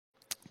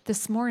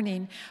This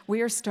morning,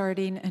 we are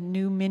starting a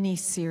new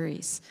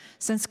mini-series.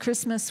 Since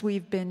Christmas,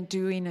 we've been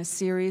doing a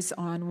series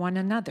on one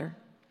another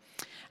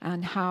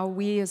and how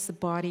we as the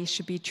body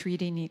should be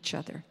treating each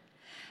other.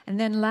 And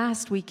then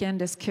last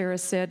weekend, as Kara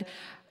said,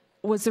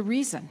 was a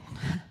reason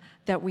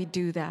that we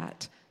do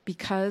that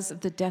because of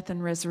the death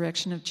and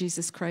resurrection of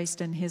Jesus Christ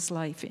and his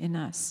life in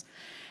us.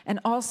 And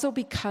also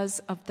because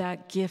of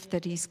that gift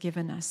that he's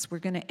given us. We're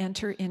going to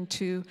enter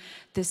into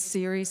this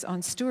series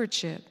on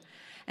stewardship.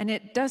 And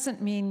it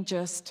doesn't mean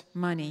just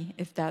money,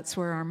 if that's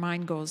where our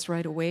mind goes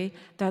right away.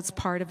 That's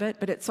part of it.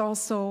 But it's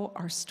also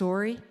our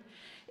story.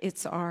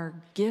 It's our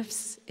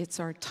gifts. It's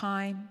our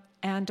time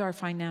and our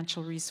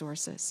financial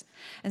resources.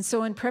 And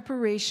so in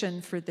preparation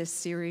for this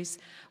series,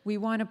 we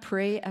want to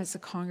pray as a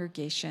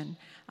congregation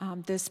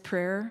this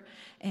prayer.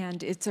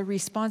 And it's a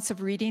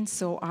responsive reading,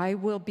 so I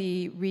will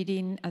be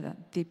reading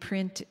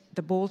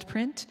the bold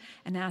print,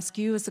 and ask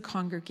you as a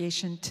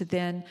congregation to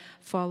then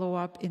follow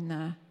up in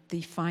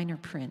the finer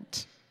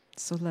print.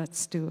 So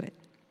let's do it.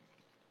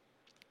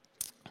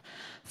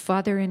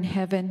 Father in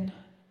heaven,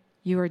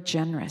 you are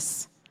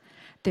generous.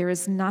 There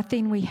is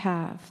nothing we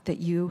have that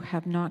you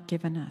have not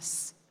given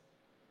us.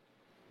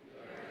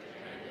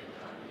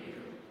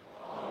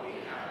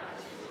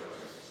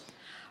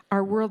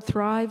 Our world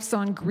thrives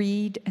on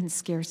greed and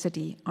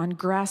scarcity, on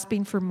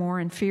grasping for more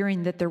and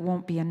fearing that there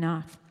won't be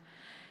enough.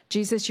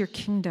 Jesus, your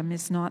kingdom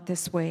is not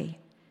this way.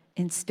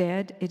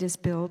 Instead, it is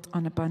built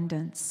on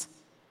abundance.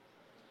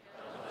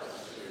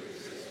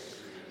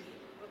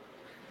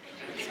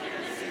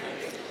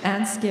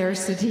 And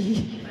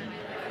scarcity.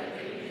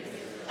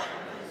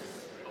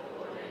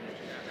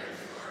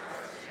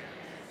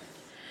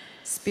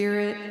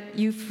 Spirit,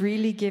 you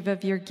freely give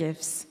of your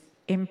gifts.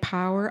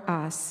 Empower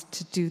us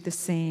to do the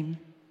same.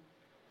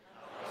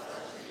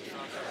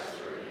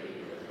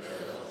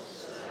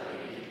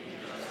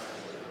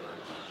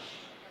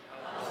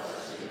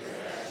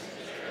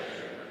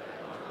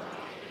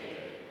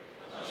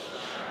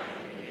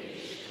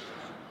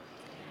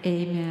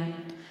 Amen.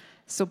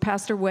 So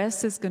Pastor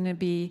Wes is going to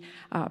be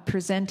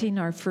presenting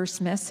our first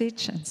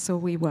message, and so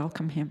we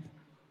welcome him.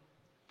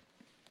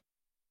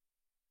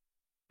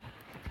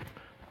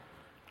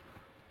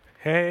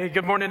 Hey,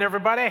 good morning,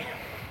 everybody.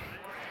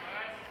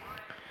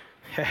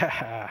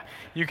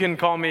 You can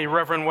call me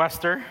Reverend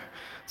Wester.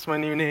 It's my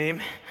new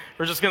name.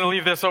 We're just going to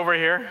leave this over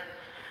here.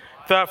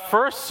 The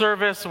first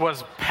service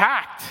was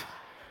packed,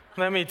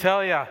 let me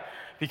tell you,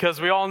 because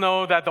we all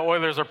know that the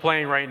Oilers are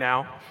playing right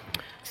now.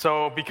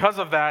 So because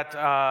of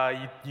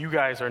that, you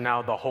guys are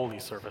now the holy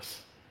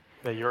service,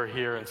 that you're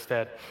here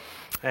instead.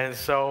 And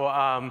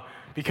so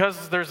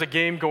because there's a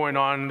game going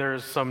on,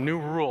 there's some new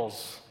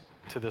rules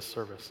to this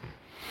service.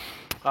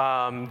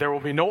 There will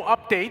be no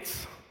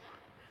updates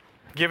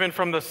given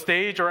from the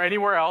stage or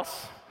anywhere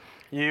else.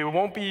 You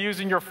won't be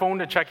using your phone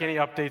to check any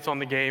updates on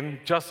the game,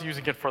 just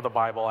using it for the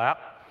Bible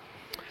app.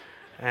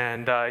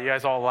 And you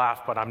guys all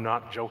laugh, but I'm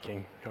not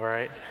joking, all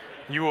right?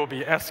 You will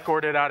be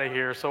escorted out of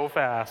here so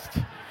fast.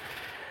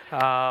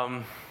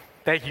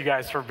 Thank you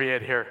guys for being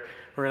here.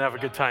 We're going to have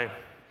a good time.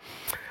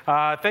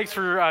 Thanks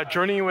for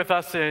journeying with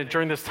us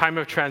during this time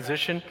of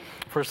transition.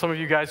 For some of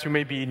you guys who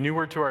may be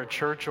newer to our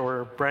church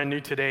or brand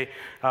new today,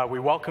 we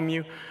welcome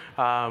you.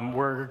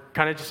 We're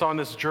kind of just on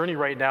this journey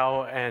right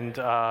now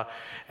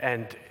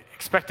and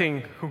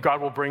expecting who God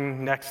will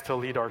bring next to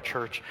lead our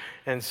church.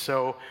 And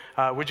so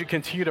would you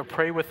continue to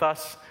pray with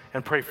us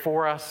and pray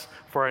for us,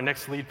 for our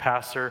next lead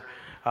pastor.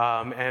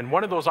 And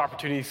one of those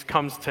opportunities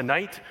comes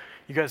tonight.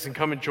 You guys can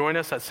come and join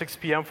us at 6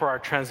 p.m. for our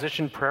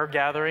transition prayer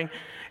gathering.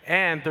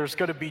 And there's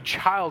going to be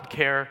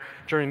childcare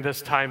during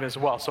this time as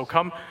well. So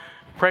come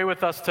pray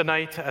with us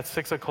tonight at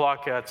 6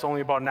 o'clock. It's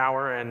only about an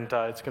hour, and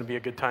it's going to be a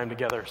good time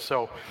together.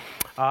 So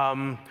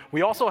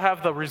we also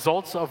have the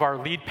results of our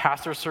lead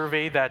pastor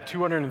survey that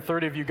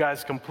 230 of you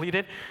guys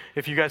completed.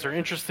 If you guys are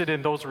interested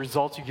in those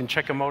results, you can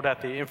check them out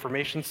at the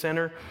information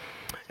center.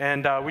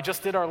 And we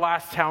just did our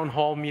last town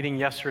hall meeting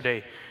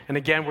yesterday. And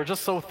again, we're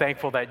just so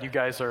thankful that you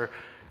guys are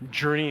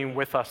journeying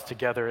with us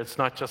together. It's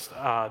not just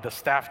the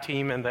staff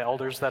team and the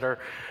elders that are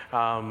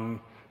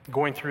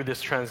going through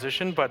this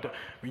transition, but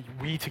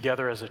we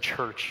together as a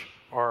church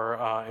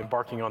are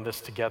embarking on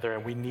this together,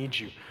 and we need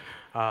you.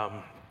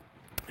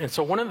 And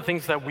so one of the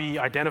things that we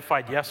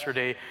identified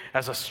yesterday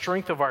as a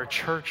strength of our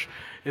church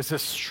is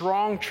this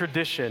strong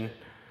tradition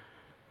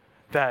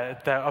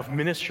that of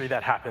ministry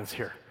that happens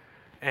here.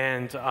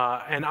 And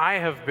I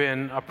have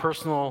been a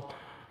personal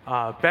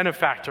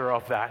benefactor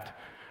of that.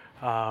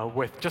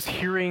 With just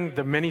hearing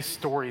the many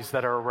stories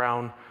that are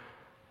around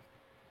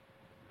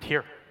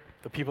here,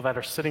 the people that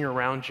are sitting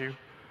around you,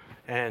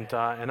 and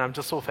I'm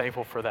just so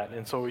thankful for that.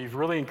 And so you've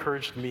really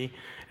encouraged me,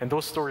 and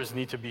those stories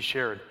need to be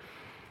shared.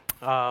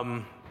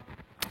 I'm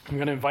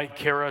going to invite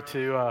Kara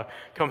to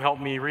come help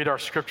me read our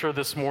scripture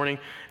this morning.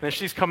 And as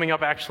she's coming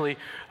up, actually,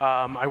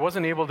 I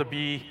wasn't able to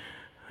be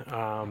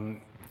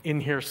in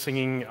here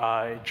singing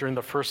during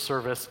the first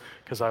service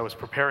because I was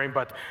preparing,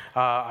 but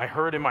I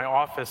heard in my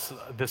office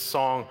this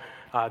song,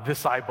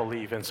 This I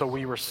Believe. And so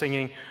we were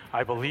singing,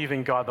 I believe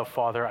in God the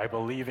Father, I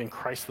believe in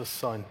Christ the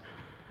Son,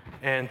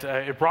 And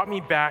it brought me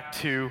back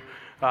to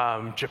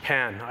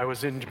Japan. I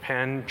was in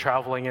Japan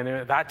traveling, and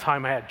at that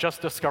time I had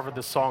just discovered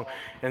this song.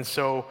 And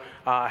so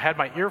I had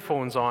my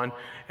earphones on,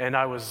 and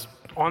I was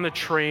on the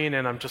train,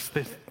 and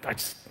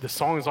the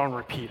song is on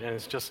repeat. And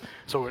it's just,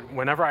 so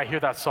whenever I hear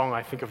that song,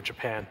 I think of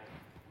Japan.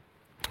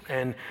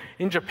 And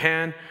in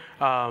Japan,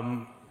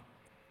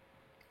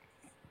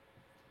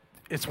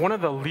 it's one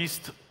of the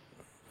least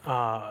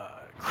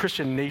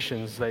Christian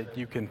nations that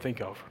you can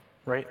think of,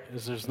 right?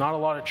 There's not a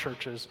lot of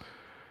churches.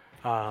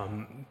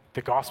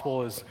 The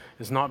gospel is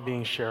not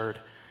being shared,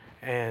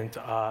 and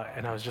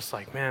I was just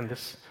like, man,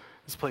 this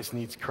place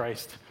needs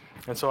Christ.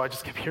 And so I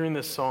just kept hearing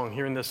this song,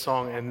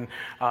 and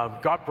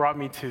God brought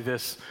me to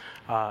this.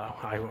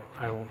 I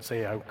won't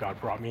say God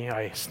brought me.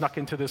 I snuck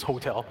into this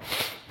hotel,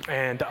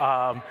 and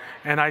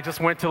I just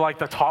went to like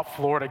the top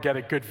floor to get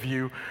a good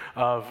view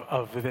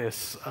of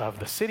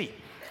the city.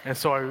 And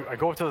so I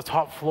go up to the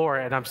top floor,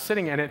 and I'm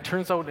sitting, and it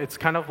turns out it's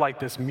kind of like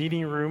this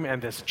meeting room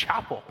and this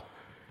chapel.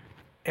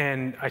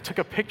 And I took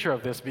a picture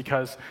of this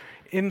because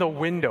in the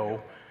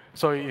window,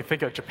 so you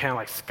think of Japan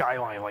like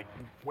skyline, like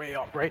way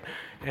up, right?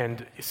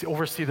 And you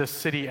oversee the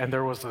city, and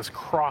there was this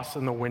cross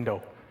in the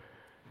window.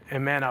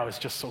 And man, I was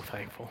just so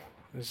thankful.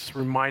 It just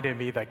reminded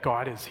me that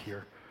God is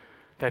here,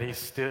 that he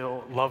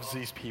still loves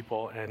these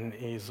people, and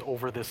he's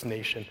over this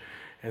nation.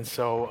 And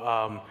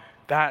so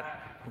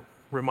that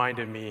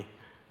reminded me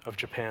of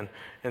Japan.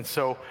 And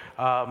so,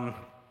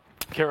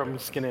 Kara, I'm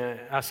just going to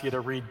ask you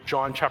to read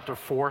John chapter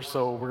 4.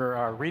 So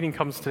our reading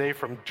comes today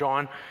from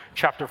John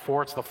chapter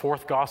 4. It's the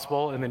fourth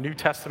gospel in the New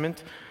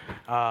Testament.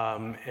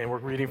 And we're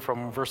reading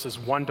from verses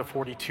 1 to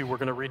 42. We're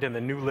going to read in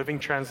the New Living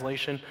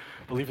Translation.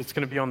 I believe it's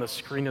going to be on the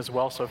screen as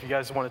well. So if you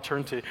guys want to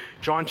turn to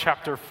John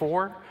chapter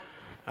 4,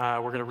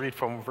 we're going to read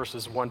from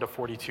verses 1 to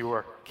 42,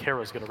 or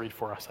Kara's going to read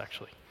for us,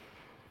 actually.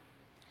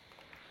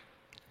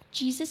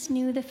 Jesus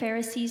knew the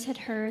Pharisees had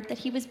heard that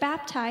he was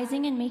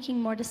baptizing and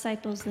making more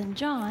disciples than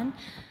John.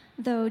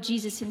 Though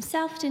Jesus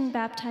himself didn't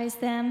baptize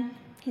them,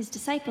 his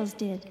disciples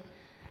did.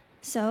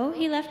 So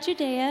he left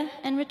Judea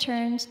and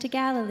returned to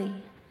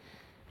Galilee.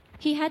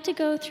 He had to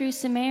go through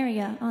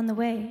Samaria on the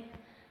way.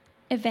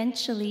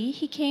 Eventually,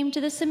 he came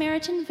to the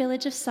Samaritan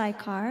village of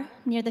Sychar,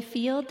 near the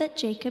field that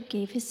Jacob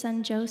gave his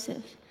son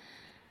Joseph.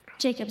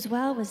 Jacob's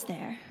well was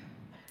there,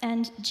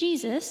 and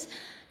Jesus,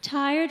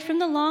 tired from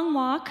the long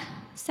walk,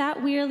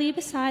 sat wearily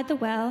beside the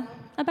well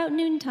about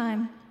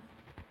noontime.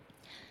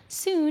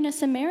 Soon a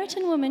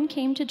Samaritan woman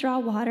came to draw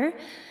water,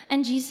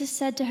 and Jesus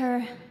said to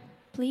her,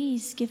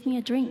 "Please give me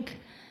a drink."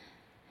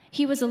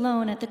 He was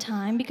alone at the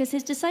time because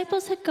his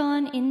disciples had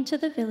gone into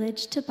the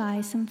village to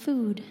buy some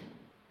food.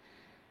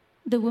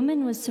 The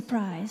woman was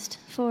surprised,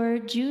 for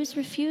Jews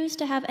refused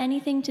to have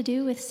anything to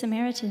do with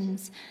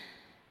Samaritans.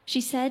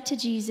 She said to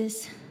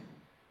Jesus,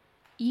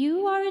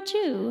 "You are a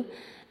Jew,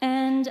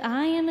 and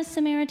I am a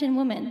Samaritan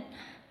woman.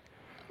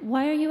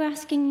 Why are you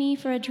asking me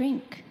for a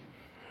drink?"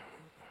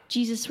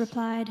 Jesus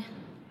replied,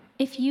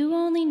 "If you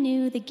only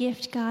knew the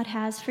gift God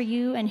has for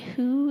you and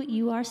who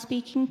you are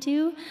speaking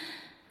to,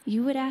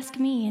 you would ask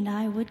me, and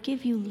I would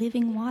give you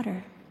living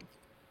water."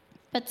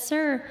 "But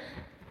sir,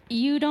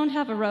 you don't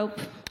have a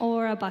rope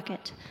or a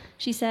bucket,"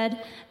 she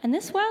said, "and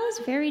this well is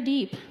very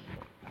deep.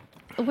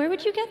 Where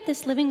would you get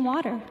this living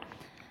water?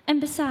 And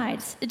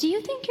besides, do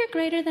you think you're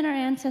greater than our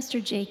ancestor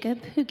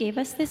Jacob, who gave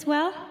us this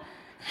well?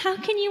 How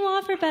can you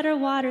offer better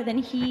water than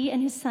he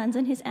and his sons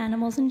and his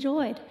animals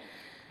enjoyed?"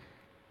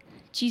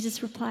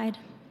 Jesus replied,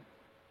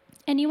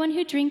 "Anyone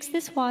who drinks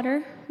this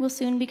water will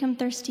soon become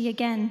thirsty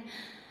again,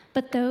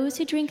 but those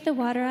who drink the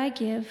water I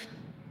give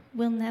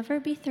will never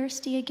be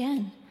thirsty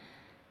again.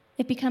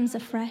 It becomes a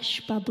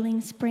fresh,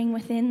 bubbling spring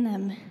within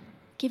them,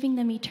 giving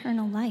them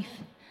eternal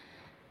life."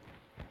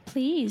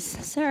 "Please,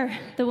 sir,"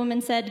 the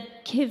woman said,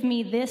 "give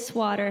me this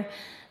water.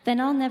 Then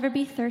I'll never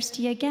be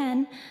thirsty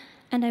again,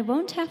 and I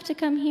won't have to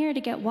come here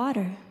to get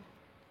water."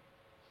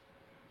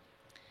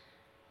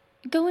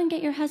 "Go and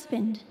get your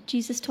husband,"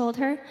 Jesus told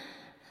her.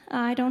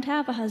 "I don't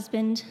have a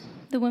husband,"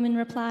 the woman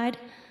replied.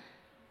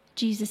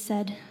 Jesus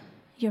said,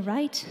 "You're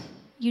right,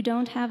 you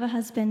don't have a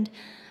husband,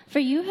 for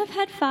you have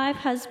had 5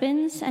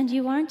 husbands, and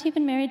you aren't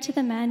even married to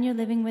the man you're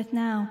living with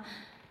now.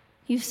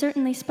 You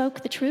certainly spoke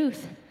the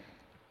truth."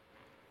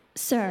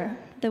 "Sir,"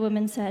 the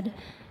woman said,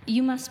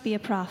 "you must be a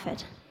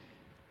prophet.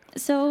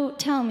 So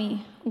tell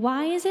me,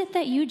 why is it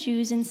that you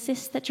Jews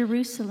insist that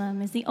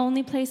Jerusalem is the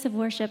only place of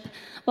worship,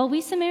 while we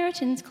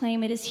Samaritans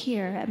claim it is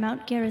here at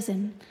Mount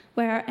Gerizim,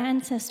 where our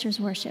ancestors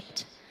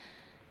worshipped?"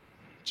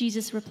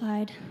 Jesus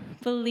replied,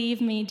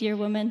 "Believe me, dear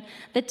woman,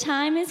 the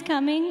time is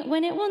coming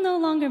when it will no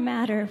longer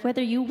matter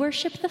whether you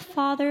worship the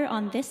Father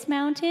on this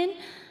mountain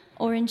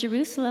or in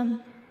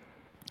Jerusalem.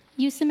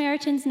 You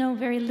Samaritans know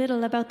very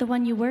little about the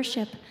one you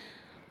worship,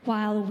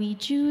 while we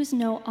Jews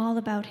know all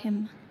about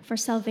him. For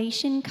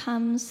salvation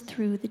comes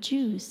through the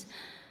Jews.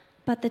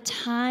 But the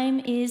time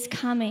is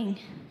coming.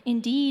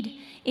 Indeed,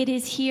 it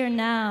is here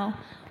now,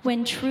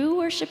 when true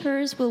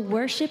worshipers will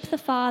worship the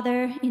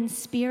Father in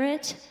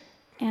spirit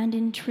and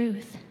in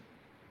truth.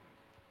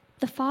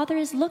 The Father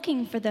is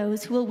looking for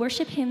those who will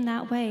worship him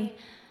that way.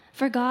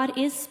 For God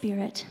is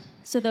spirit,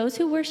 so those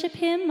who worship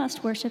him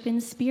must worship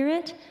in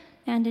spirit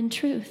and in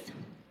truth."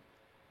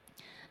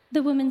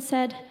 The woman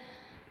said,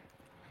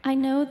 "I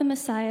know the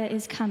Messiah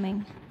is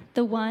coming,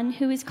 the one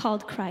who is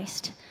called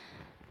Christ.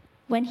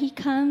 When he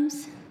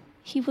comes,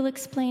 he will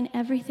explain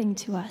everything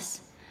to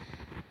us."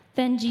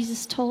 Then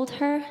Jesus told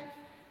her,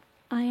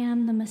 "I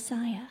am the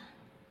Messiah."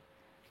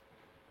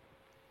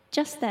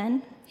 Just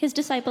then, his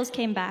disciples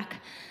came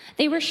back.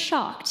 They were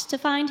shocked to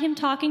find him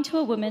talking to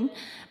a woman,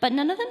 but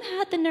none of them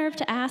had the nerve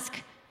to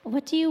ask,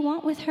 "What do you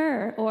want with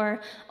her?"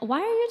 or "Why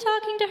are you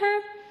talking to her?"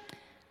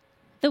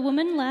 The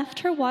woman left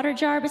her water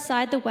jar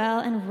beside the well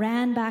and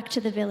ran back to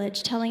the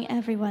village, telling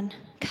everyone,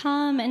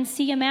 "Come and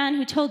see a man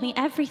who told me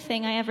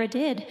everything I ever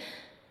did.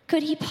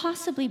 Could he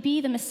possibly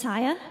be the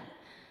Messiah?"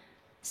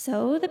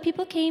 So the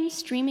people came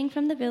streaming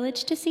from the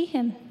village to see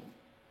him.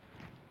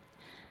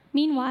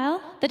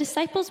 Meanwhile, the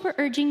disciples were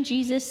urging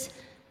Jesus,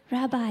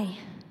 "Rabbi,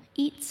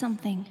 eat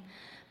something."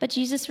 But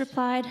Jesus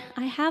replied,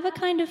 "I have a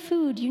kind of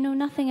food you know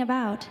nothing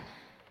about."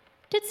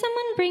 "Did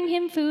someone bring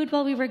him food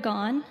while we were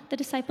gone?" the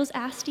disciples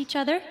asked each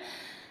other.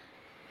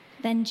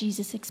 Then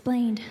Jesus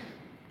explained,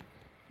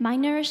 "My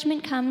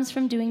nourishment comes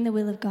from doing the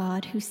will of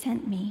God who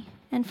sent me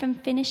and from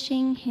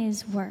finishing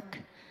his work.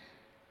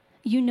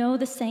 You know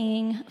the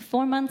saying,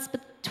 4 months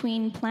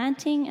between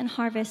planting and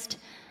harvest.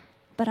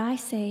 But I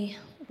say,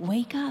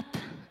 wake up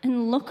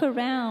and look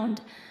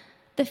around.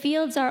 The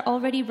fields are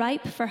already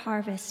ripe for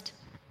harvest.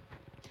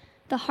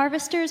 The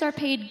harvesters are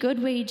paid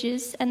good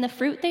wages, and the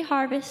fruit they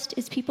harvest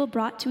is people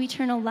brought to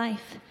eternal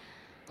life.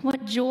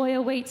 What joy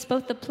awaits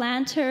both the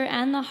planter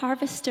and the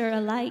harvester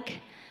alike.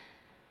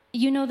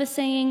 You know the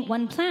saying,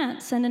 one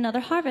plants and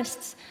another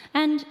harvests,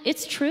 and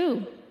it's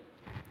true.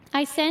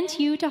 I sent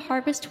you to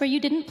harvest where you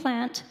didn't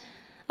plant.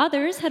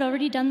 Others had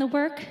already done the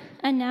work,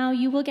 and now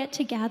you will get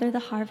to gather the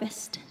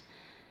harvest."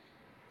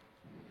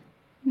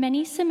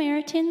 Many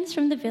Samaritans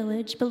from the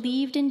village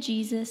believed in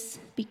Jesus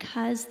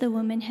because the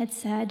woman had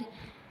said,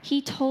 "He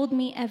told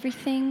me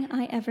everything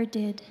I ever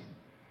did."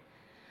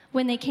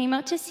 When they came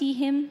out to see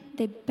him,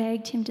 they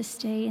begged him to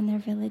stay in their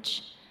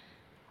village.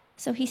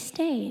 So he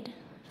stayed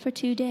for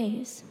 2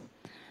 days,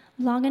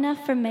 long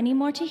enough for many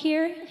more to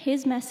hear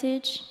his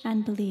message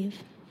and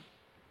believe.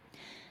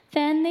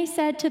 Then they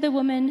said to the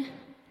woman,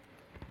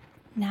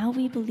 "Now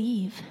we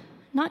believe,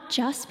 not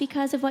just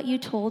because of what you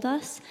told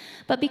us,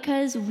 but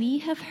because we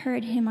have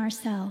heard him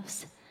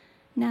ourselves.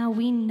 Now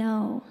we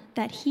know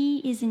that he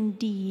is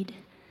indeed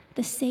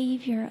the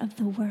Savior of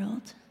the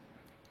world."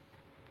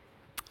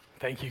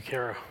 Thank you,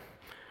 Kara.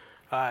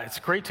 It's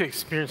great to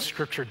experience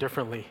Scripture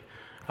differently.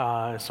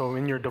 So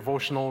in your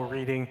devotional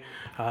reading,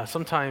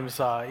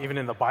 sometimes even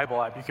in the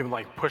Bible app, you can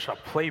push a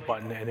play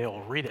button and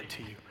it'll read it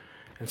to you.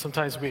 And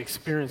sometimes we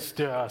experience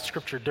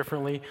Scripture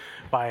differently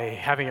by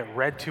having it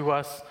read to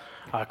us,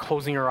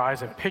 closing our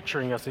eyes and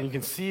picturing us. And you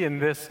can see in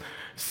this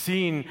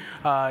scene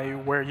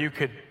where you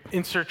could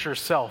insert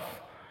yourself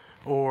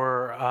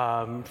or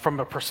from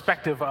a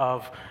perspective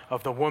of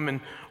the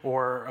woman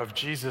or of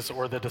Jesus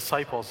or the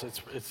disciples.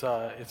 It's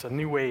a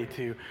new way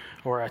to,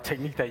 or a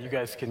technique that you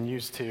guys can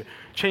use to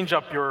change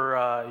up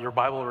your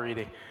Bible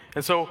reading.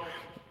 And so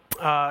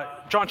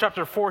John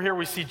chapter 4 here,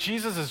 we see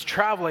Jesus is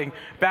traveling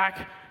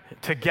back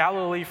to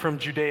Galilee from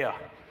Judea.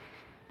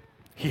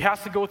 He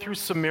has to go through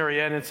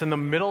Samaria, and it's in the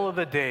middle of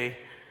the day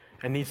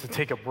and needs to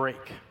take a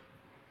break.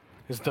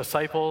 His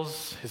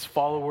disciples, his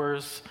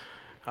followers,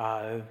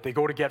 they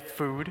go to get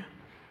food,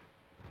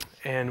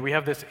 and we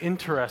have this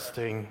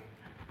interesting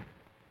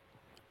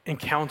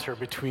encounter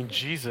between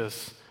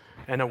Jesus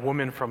and a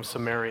woman from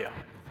Samaria.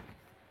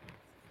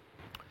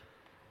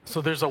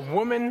 So there's a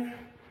woman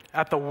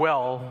at the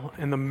well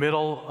in the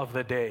middle of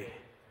the day.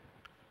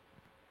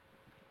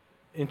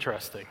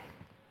 Interesting.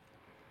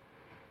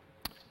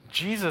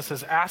 Jesus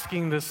is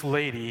asking this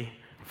lady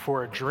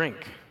for a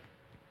drink.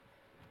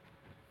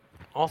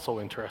 Also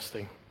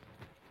interesting.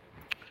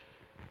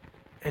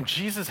 And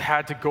Jesus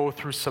had to go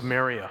through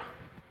Samaria.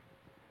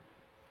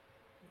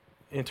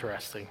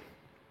 Interesting.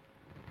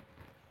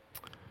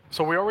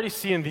 So we already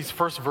see in these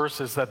first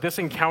verses that this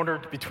encounter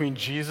between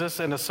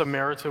Jesus and a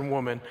Samaritan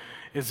woman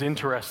is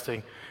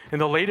interesting. In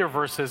the later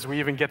verses, we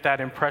even get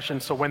that impression.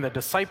 So when the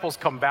disciples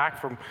come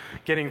back from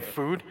getting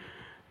food,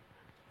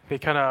 they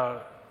kind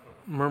of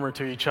murmur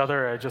to each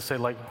other. I just say,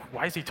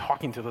 why is he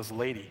talking to this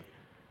lady?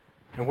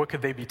 And what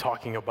could they be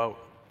talking about?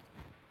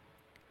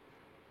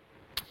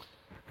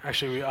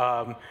 Actually,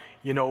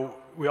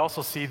 we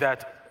also see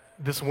that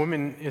this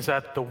woman is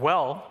at the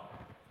well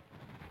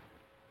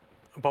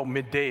about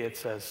midday, it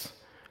says.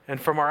 And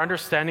from our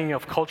understanding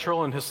of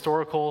cultural and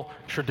historical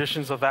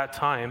traditions of that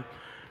time,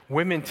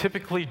 women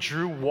typically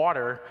drew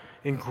water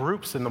in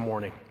groups in the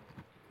morning.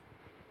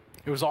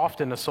 It was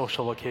often a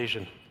social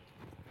occasion.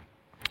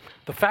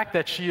 The fact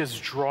that she is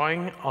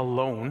drawing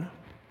alone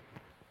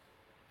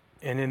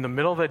and in the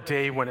middle of the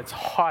day when it's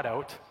hot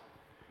out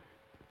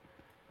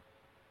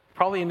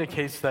probably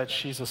indicates that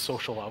she's a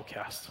social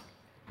outcast.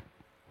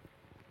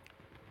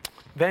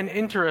 Then,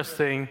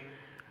 interesting,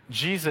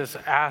 Jesus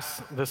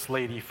asks this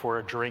lady for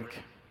a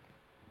drink.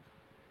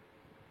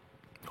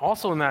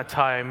 Also in that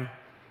time,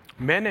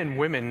 men and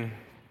women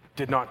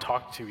did not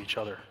talk to each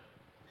other.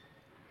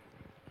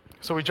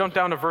 So we jump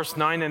down to verse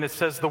 9, and it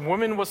says, "The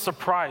woman was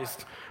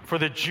surprised, for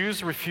the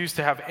Jews refused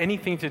to have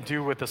anything to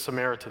do with the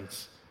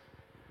Samaritans.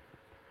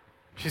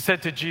 She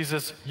said to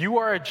Jesus, 'You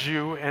are a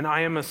Jew, and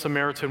I am a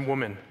Samaritan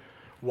woman.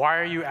 Why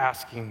are you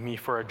asking me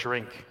for a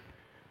drink?'"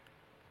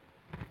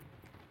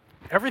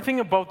 Everything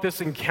about this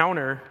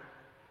encounter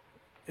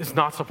is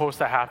not supposed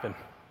to happen.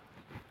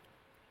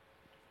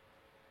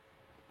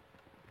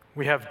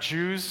 We have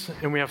Jews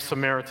and we have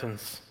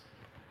Samaritans.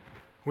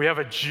 We have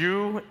a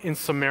Jew in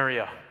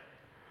Samaria.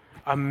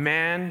 A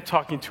man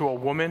talking to a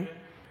woman.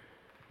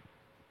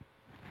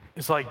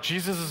 It's like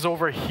Jesus is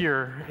over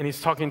here and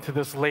he's talking to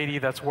this lady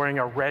that's wearing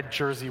a red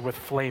jersey with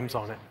flames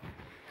on it.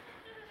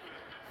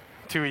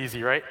 Too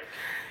easy, right?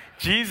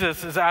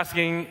 Jesus is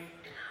asking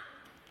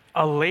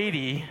a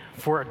lady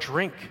for a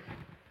drink.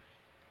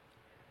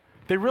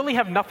 They really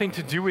have nothing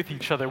to do with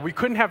each other. We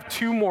couldn't have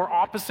two more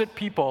opposite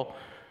people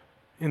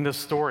in this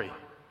story.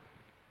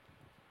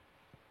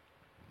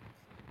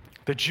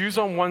 The Jews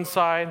on one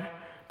side,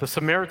 the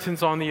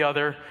Samaritans on the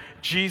other,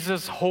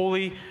 Jesus,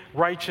 holy,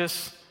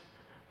 righteous,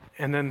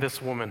 and then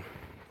this woman.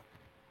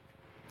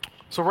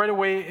 So right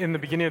away in the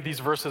beginning of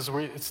these verses,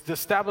 it's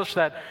established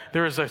that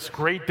there is this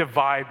great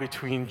divide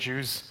between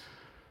Jews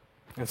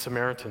and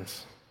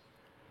Samaritans.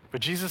 But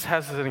Jesus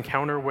has an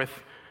encounter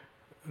with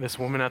this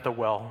woman at the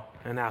well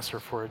and asks her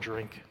for a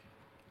drink.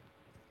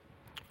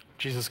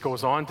 Jesus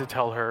goes on to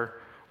tell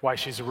her why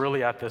she's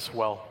really at this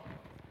well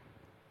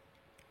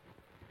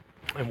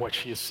and what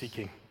she is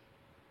seeking.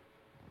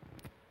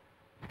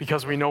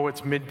 Because we know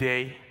it's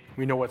midday,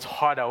 we know it's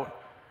hot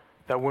out,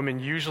 that women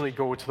usually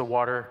go to the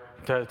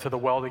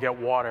well to get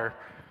water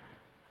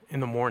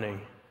in the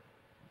morning.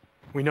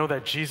 We know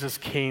that Jesus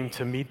came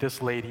to meet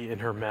this lady in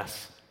her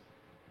mess.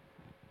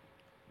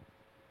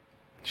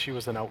 She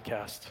was an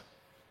outcast.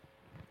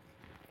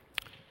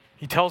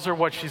 He tells her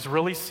what she's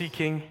really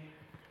seeking.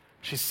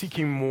 She's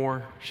seeking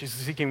more. She's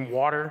seeking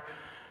water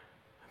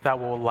that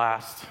will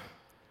last.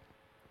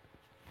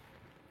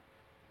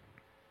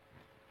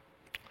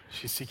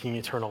 She's seeking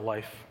eternal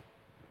life.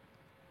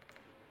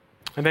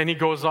 And then he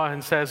goes on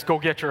and says, "Go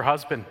get your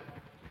husband."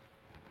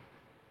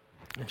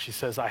 And she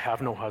says, "I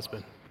have no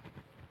husband."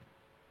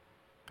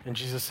 And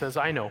Jesus says,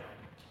 "I know."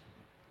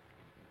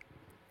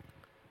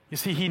 You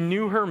see, he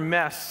knew her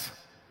mess,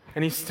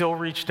 and he still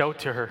reached out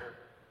to her.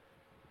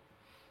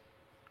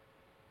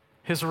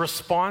 His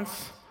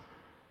response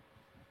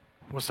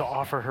was to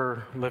offer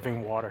her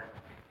living water,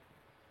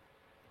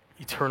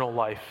 eternal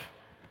life.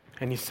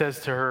 And he says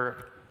to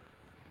her,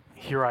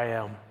 "Here I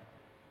am.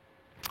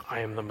 I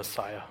am the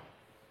Messiah."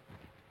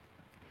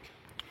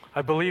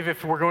 I believe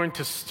if we're going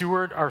to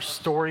steward our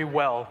story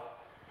well,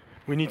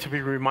 we need to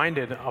be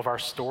reminded of our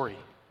story.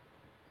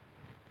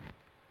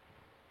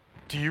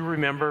 Do you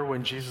remember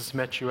when Jesus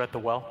met you at the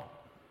well?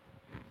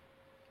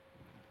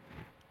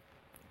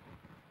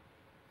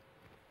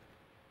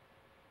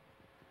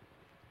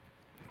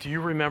 Do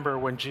you remember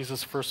when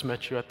Jesus first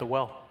met you at the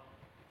well?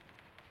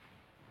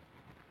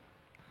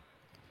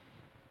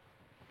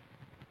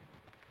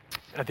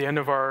 At the end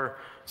of our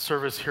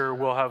service here,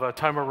 we'll have a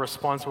time of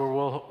response where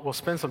we'll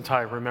spend some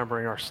time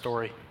remembering our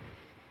story.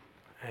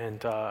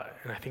 And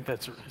I think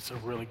it's a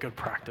really good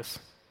practice.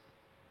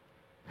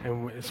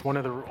 And it's one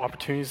of the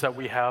opportunities that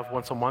we have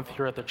once a month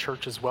here at the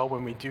church as well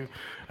when we do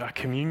a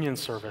communion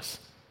service.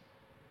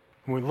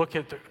 When we look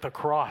at the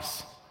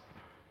cross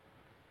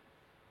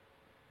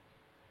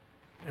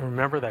and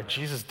remember that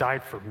Jesus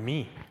died for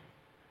me.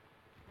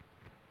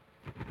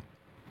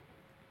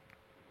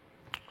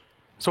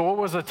 So what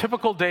was a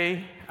typical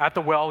day at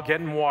the well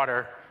getting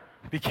water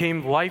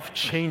became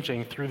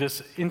life-changing through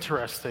this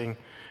interesting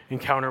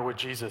encounter with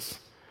Jesus.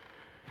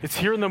 It's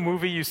here in the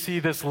movie you see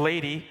this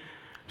lady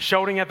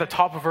shouting at the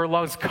top of her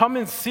lungs, "Come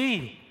and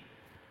see."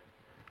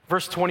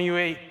 Verse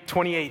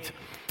 28,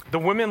 "The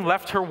woman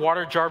left her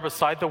water jar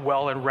beside the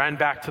well and ran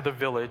back to the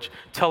village,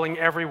 telling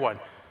everyone,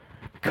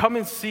 'Come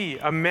and see,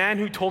 a man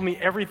who told me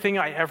everything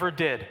I ever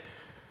did.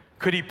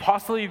 Could he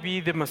possibly be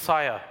the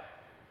Messiah?'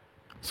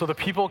 So the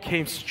people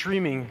came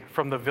streaming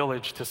from the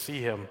village to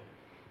see him."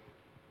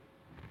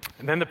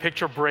 And then the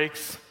picture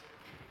breaks,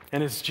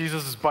 and it's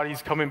Jesus'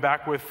 buddies coming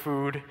back with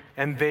food,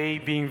 and they,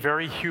 being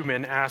very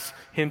human, ask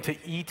him to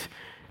eat,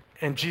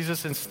 and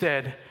Jesus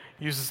instead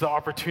uses the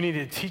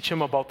opportunity to teach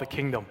him about the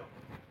kingdom.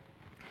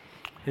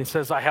 And he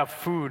says, "I have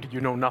food you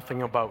know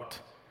nothing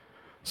about."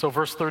 So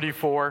verse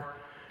 34,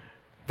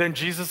 "Then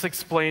Jesus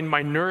explained,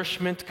 'My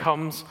nourishment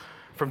comes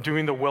from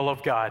doing the will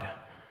of God,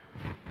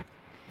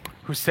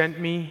 who sent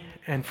me,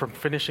 and from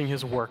finishing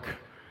his work.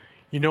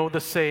 You know the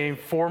saying,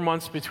 4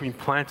 months between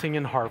planting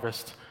and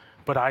harvest,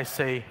 but I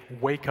say,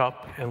 wake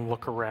up and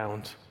look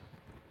around.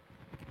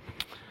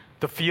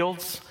 The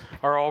fields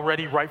are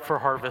already ripe for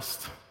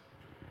harvest.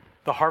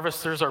 The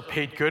harvesters are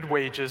paid good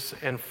wages,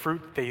 and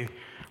fruit they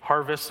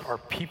harvest are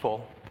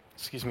people,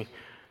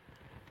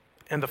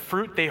 and the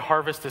fruit they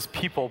harvest is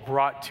people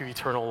brought to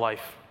eternal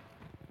life.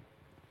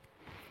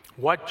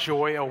 What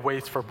joy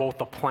awaits for both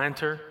the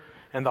planter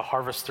and the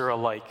harvester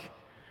alike.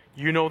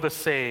 You know the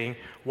saying,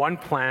 one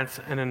plants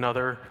and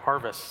another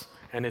harvests,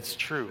 and it's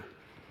true.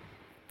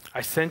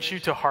 I sent you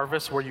to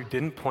harvest where you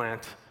didn't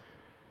plant.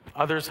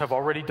 Others have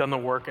already done the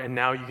work, and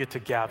now you get to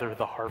gather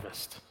the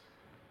harvest.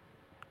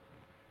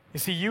 You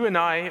see, you and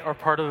I are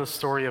part of the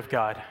story of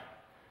God.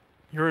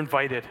 You're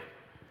invited.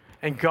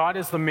 And God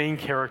is the main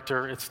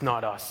character, it's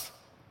not us.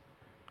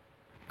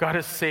 God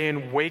is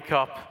saying, wake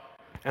up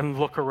and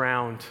look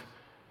around.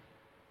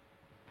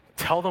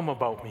 Tell them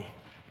about me.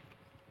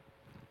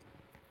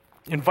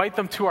 Invite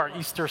them to our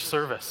Easter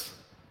service.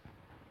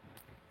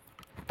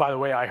 By the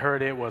way, I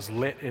heard it was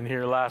lit in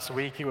here last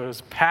week. It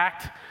was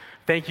packed.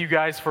 Thank you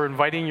guys for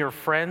inviting your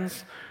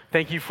friends.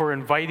 Thank you for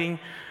inviting,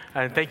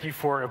 and thank you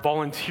for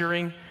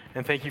volunteering,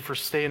 and thank you for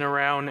staying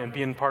around and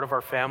being part of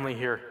our family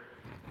here.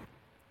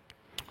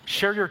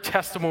 Share your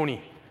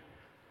testimony.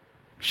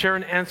 Share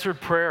an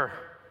answered prayer.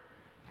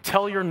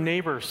 Tell your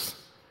neighbors.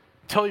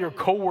 Tell your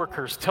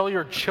coworkers. Tell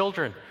your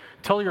children.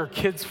 Tell your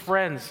kids'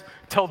 friends.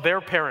 Tell their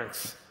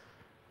parents.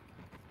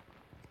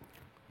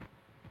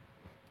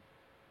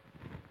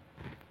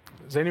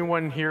 Is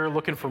anyone here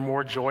looking for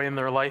more joy in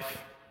their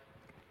life?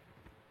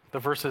 The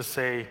verses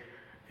say,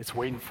 it's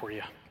waiting for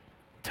you.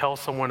 Tell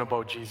someone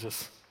about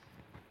Jesus.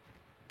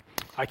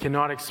 I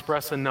cannot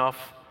express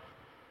enough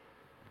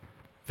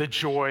the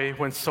joy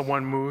when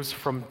someone moves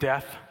from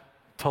death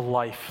to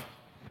life,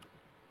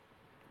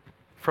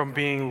 from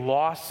being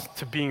lost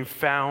to being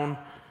found,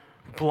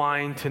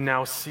 blind to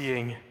now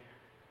seeing.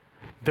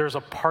 There's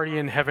a party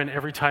in heaven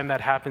every time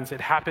that happens.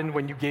 It happened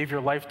when you gave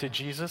your life to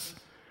Jesus,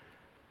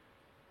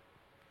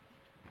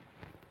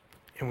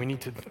 and we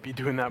need to be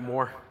doing that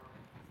more.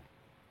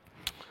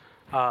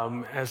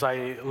 As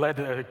I lead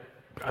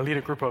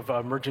a group of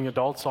emerging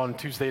adults on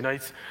Tuesday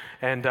nights,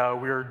 and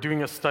we are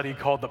doing a study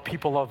called The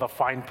People of the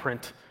Fine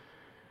Print.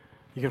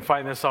 You can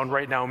find this on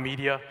Right Now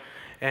Media.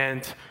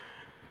 And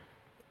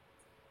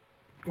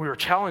we were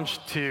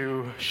challenged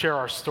to share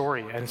our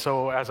story. And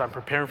so as I'm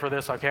preparing for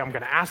this, okay, I'm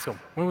going to ask them,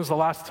 when was the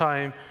last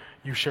time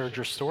you shared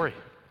your story?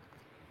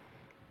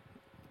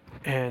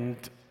 And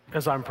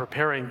as I'm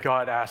preparing,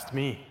 God asked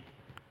me,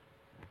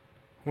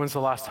 when's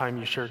the last time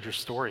you shared your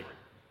story?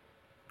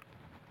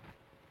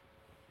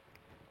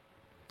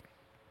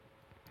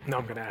 Now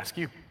I'm going to ask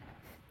you,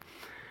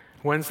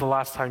 when's the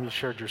last time you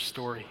shared your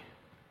story?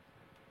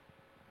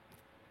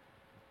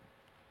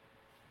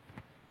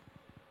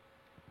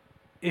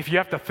 If you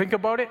have to think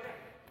about it,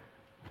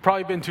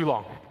 probably been too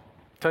long. I'll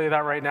tell you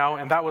that right now,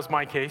 and that was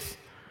my case.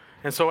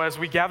 And so as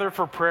we gather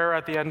for prayer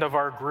at the end of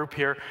our group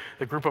here,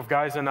 the group of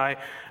guys and I,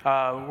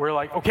 we're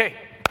like, okay,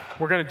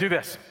 we're going to do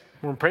this.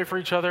 We're going to pray for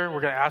each other.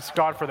 We're going to ask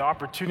God for the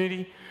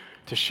opportunity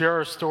to share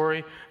our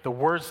story, the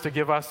words to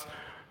give us.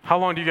 How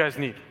long do you guys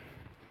need?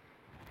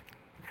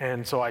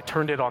 And so I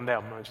turned it on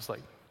them. I was just like,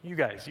 you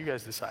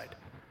guys decide.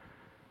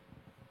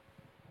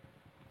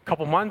 A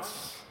couple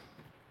months,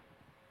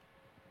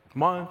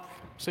 month,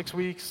 6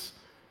 weeks,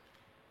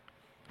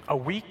 a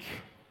week.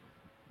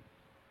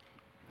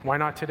 Why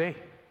not today?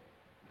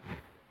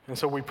 And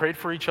so we prayed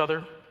for each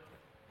other.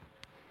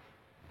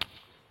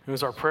 It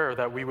was our prayer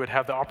that we would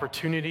have the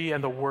opportunity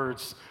and the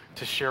words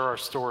to share our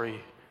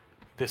story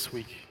this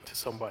week to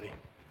somebody.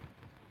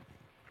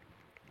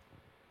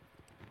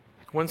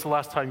 When's the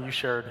last time you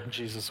shared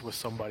Jesus with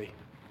somebody?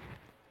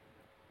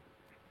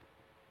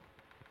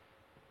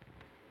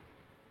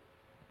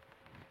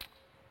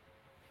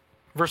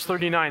 Verse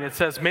 39, it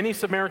says, many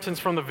Samaritans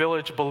from the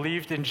village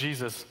believed in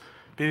Jesus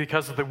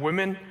because the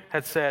women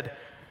had said,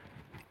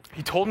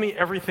 he told me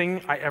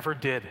everything I ever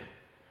did.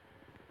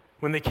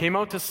 When they came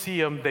out to see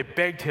him, they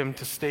begged him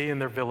to stay in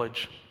their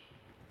village.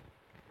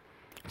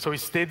 So he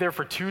stayed there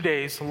for 2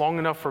 days, long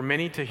enough for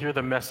many to hear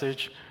the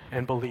message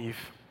and believe.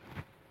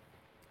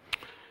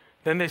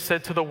 Then they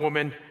said to the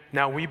woman,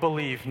 now we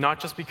believe, not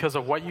just because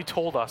of what you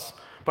told us,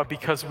 but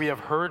because we have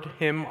heard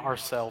him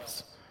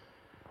ourselves.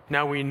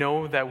 Now we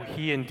know that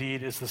he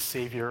indeed is the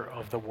Savior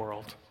of the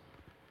world.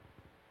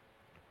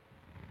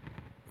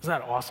 Isn't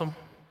that awesome?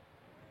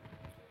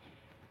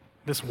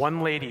 This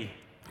one lady,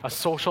 a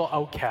social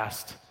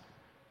outcast,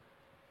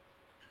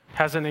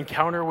 has an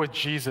encounter with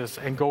Jesus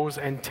and goes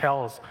and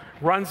tells,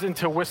 runs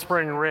into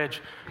Whispering Ridge,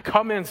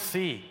 come and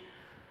see,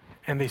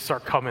 and they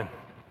start coming.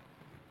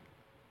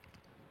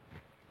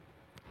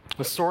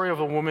 The story of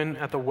the woman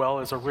at the well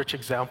is a rich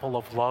example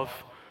of love,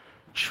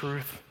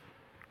 truth,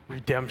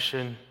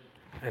 redemption,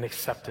 and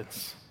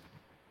acceptance.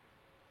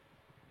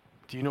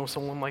 Do you know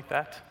someone like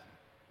that?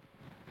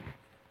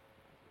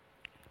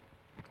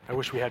 I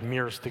wish we had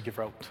mirrors to give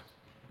out,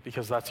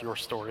 because that's your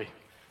story.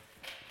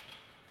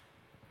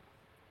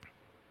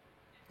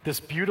 This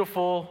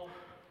beautiful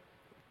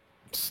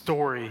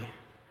story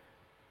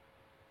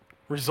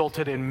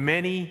resulted in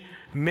many,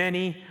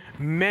 many,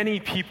 many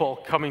people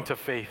coming to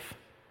faith,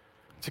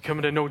 to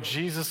come to know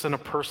Jesus in a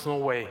personal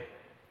way.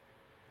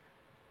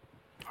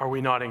 Are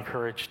we not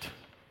encouraged?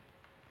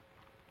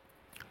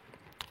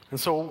 And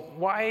so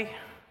why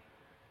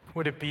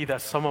would it be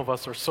that some of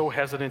us are so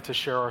hesitant to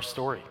share our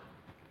story?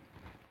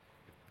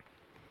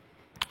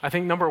 I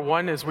think number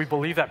one is we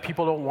believe that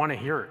people don't want to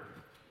hear it.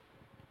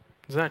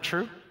 Isn't that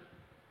true?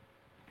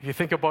 If you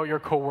think about your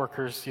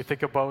coworkers, you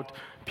think about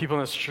people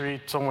in the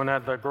street, someone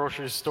at the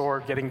grocery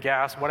store getting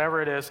gas,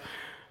 whatever it is,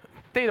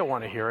 they don't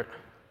want to hear it.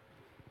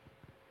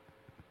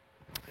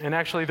 And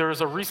actually, there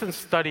was a recent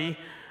study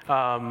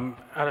out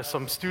of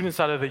some students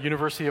out of the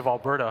University of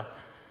Alberta,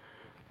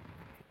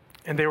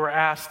 and they were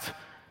asked,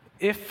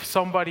 if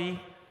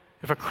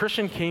a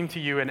Christian came to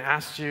you and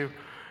asked you,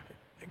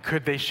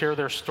 could they share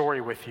their story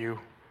with you,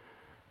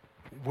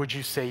 would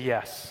you say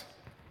yes?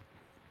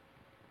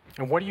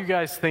 And what do you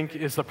guys think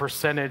is the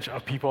percentage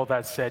of people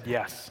that said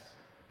yes,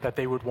 that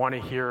they would want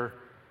to hear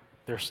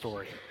their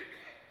story?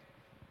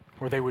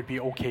 Or they would be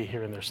okay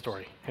hearing their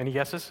story? Any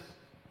guesses?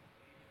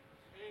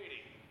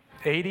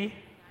 80?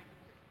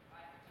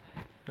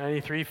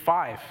 93?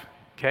 5.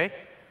 Okay?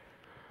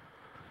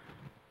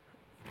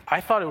 I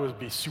thought it would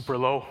be super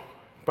low,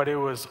 but it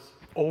was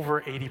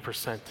over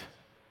 80%.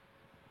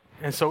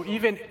 And so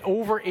even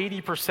over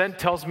 80%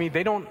 tells me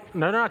they're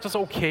not just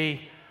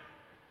okay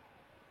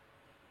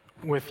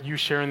with you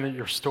sharing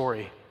your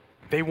story.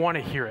 They want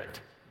to hear it.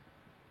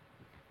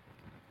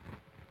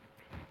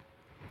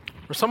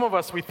 For some of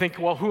us, we think,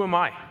 well, who am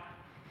I?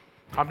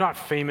 I'm not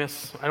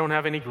famous. I don't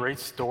have any great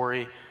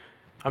story.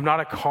 I'm not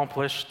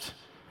accomplished.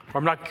 Or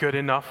I'm not good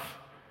enough.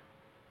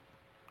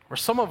 Or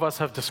some of us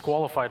have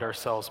disqualified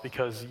ourselves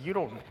because you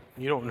don't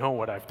know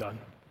what I've done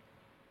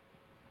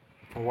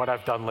or what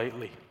I've done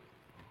lately.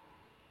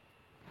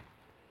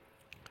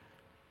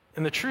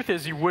 And the truth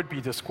is, you would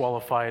be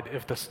disqualified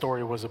if the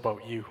story was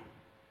about you.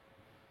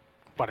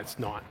 But it's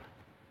not.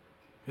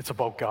 It's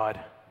about God.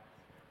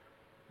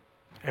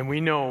 And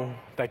we know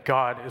that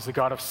God is the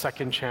God of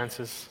second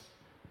chances,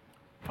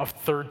 of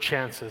third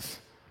chances,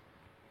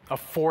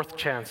 of fourth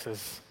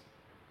chances.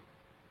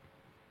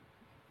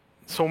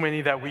 So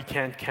many that we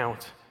can't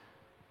count.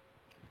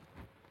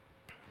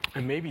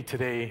 And maybe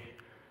today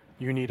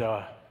you need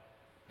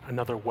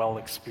another well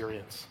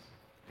experience.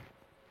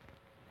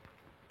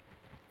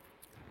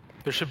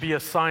 There should be a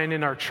sign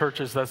in our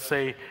churches that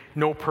say,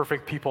 no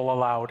perfect people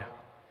allowed.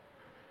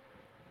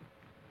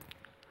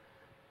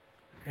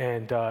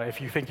 And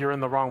if you think you're in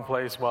the wrong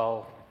place,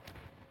 well,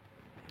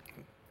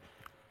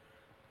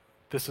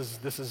 this is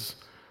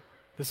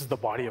the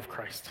body of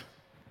Christ.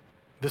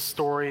 This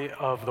story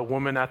of the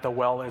woman at the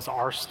well is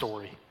our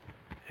story,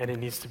 and it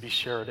needs to be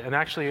shared. And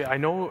actually, I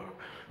know,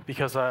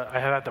 because I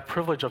have had the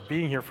privilege of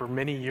being here for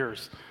many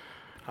years,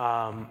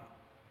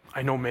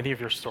 I know many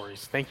of your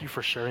stories. Thank you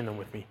for sharing them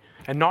with me.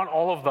 And not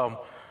all of them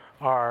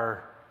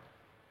are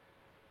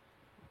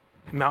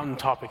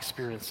mountaintop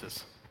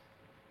experiences.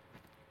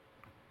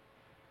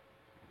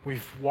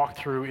 We've walked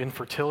through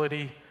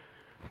infertility.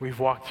 We've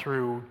walked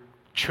through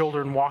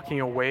children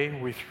walking away.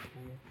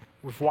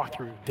 We've walked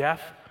through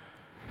death.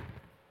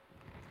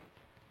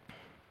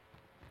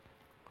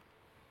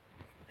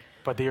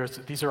 But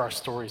these are our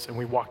stories, and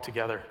we walk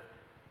together.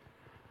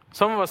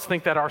 Some of us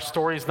think that our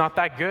story is not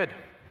that good.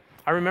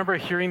 I remember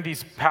hearing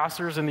these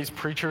pastors and these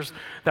preachers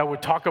that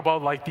would talk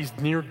about like these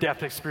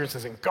near-death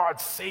experiences, and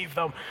God saved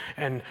them,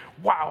 and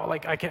wow,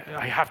 like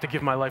I have to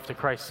give my life to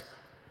Christ.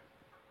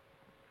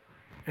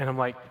 And I'm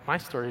like, my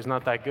story is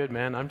not that good,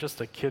 man. I'm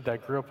just a kid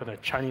that grew up in a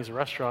Chinese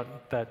restaurant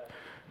that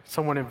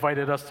someone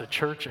invited us to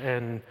church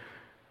and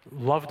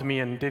loved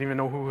me and didn't even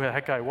know who the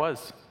heck I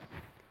was.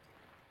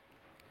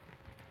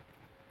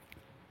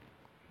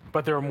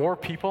 But there are more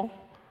people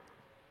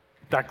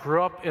that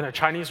grew up in a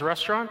Chinese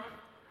restaurant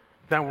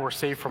than were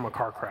saved from a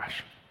car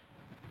crash.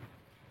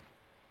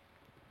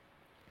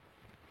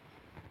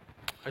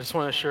 I just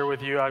want to share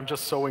with you, I'm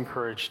just so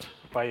encouraged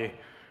by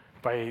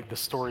the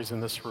stories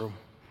in this room.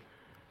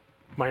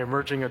 My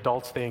emerging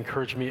adults, they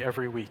encourage me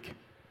every week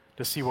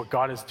to see what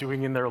God is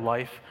doing in their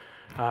life.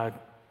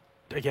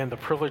 Again, the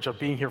privilege of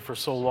being here for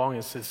so long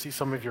is to see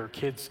some of your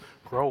kids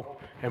grow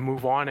and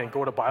move on and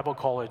go to Bible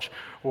college,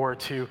 or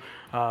to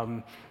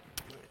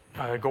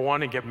go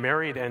on and get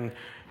married, and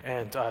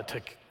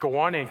to go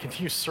on and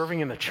continue serving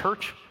in the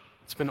church.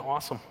 It's been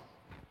awesome.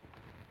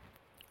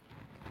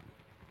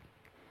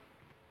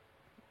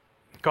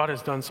 God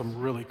has done some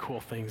really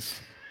cool things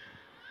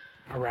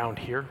around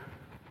here.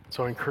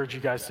 So I encourage you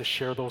guys to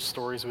share those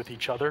stories with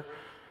each other.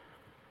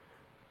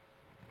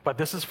 But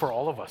this is for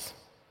all of us.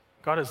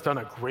 God has done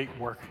a great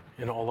work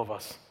in all of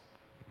us.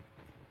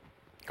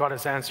 God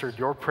has answered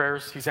your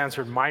prayers. He's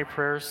answered my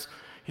prayers.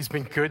 He's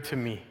been good to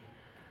me.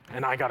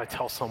 And I got to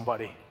tell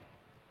somebody.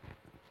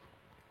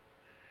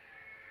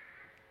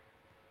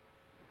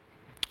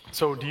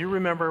 So do you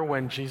remember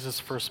when Jesus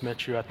first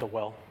met you at the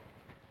well?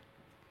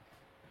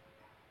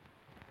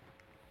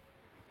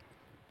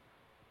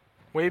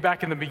 Way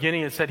back in the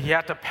beginning, it said he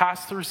had to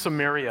pass through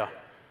Samaria.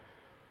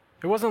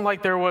 It wasn't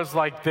like there was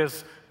like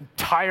this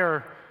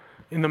tire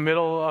in the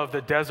middle of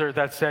the desert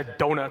that said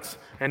donuts,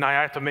 and I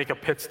had to make a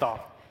pit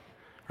stop,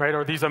 right?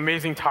 Or these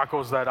amazing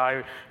tacos that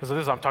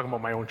I'm talking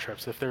about my own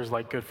trips. If there's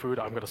like good food,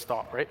 I'm going to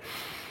stop, right?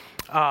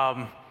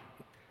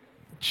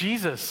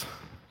 Jesus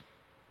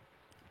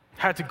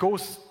had to go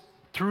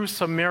through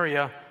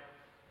Samaria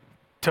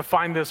to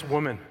find this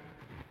woman.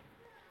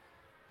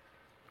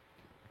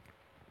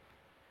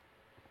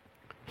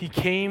 He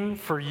came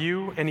for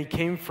you and he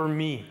came for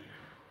me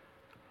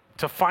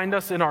to find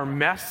us in our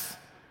mess,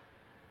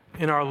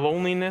 in our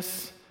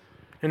loneliness,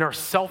 in our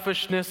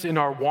selfishness, in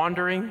our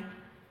wandering,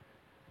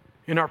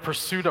 in our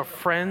pursuit of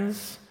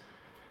friends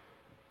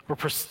or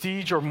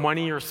prestige or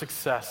money or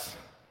success.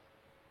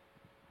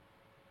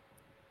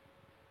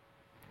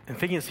 And the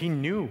thing is, he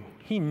knew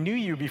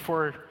you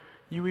before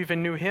you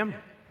even knew him.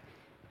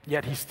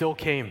 Yet he still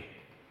came.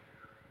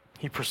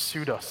 He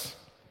pursued us.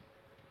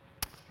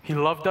 He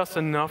loved us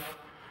enough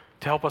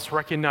to help us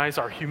recognize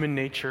our human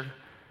nature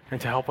and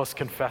to help us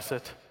confess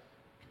it.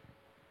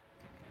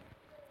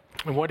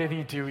 And what did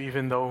he do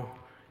even though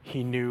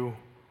he knew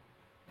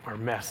our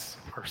mess,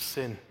 our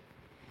sin?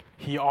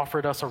 He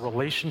offered us a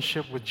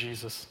relationship with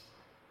Jesus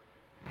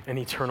and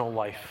eternal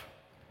life.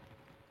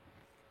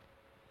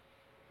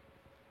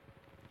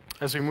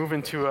 As we move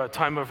into a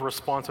time of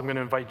response, I'm going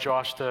to invite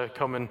Josh to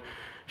come and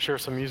share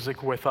some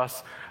music with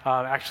us.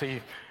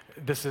 Actually,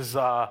 this is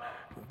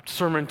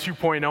Sermon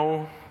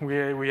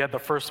 2.0. We had the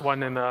first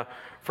one in the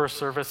first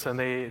service, and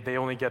they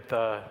only get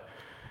the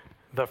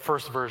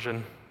first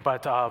version.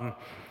 But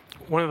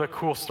one of the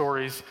cool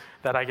stories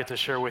that I get to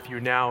share with you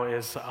now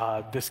is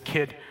this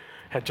kid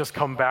had just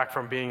come back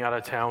from being out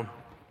of town.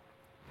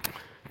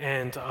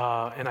 And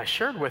I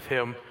shared with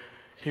him,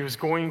 he was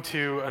going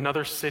to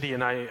another city,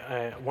 and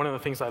one of the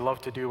things I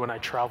love to do when I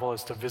travel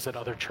is to visit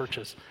other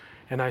churches.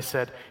 And I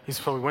said,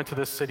 so we went to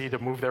this city to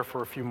move there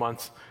for a few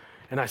months,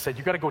 and I said,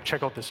 you got to go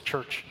check out this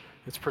church.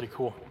 It's pretty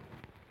cool.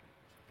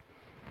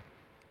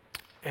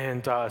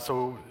 And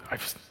so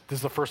this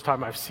is the first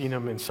time I've seen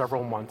him in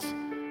several months,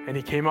 and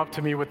he came up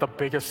to me with the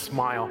biggest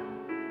smile.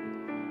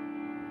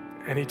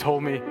 And he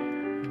told me,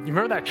 you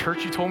remember that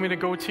church you told me to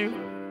go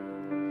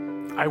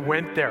to? I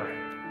went there.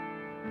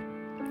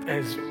 And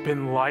it's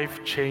been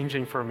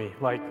life-changing for me.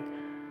 Like,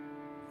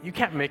 you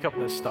can't make up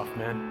this stuff,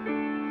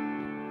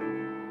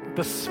 man.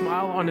 The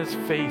smile on his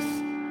face.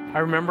 I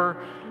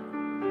remember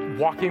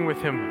walking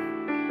with him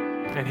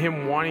and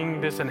him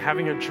wanting this and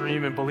having a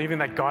dream and believing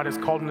that God has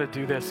called him to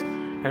do this,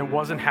 and it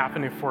wasn't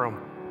happening for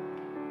him.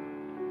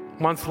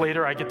 Months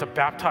later, I get to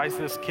baptize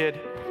this kid.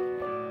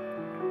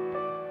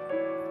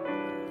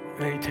 And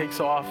then he takes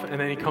off, and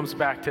then he comes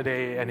back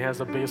today and he has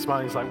the biggest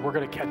smile. He's like, we're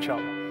going to catch up.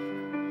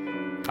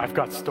 I've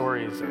got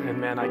stories, and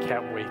man, I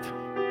can't wait.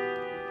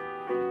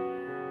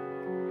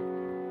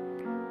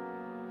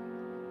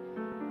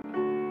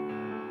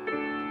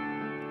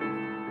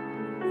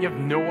 You have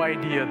no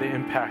idea the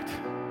impact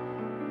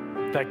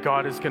that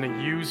God is going to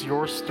use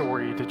your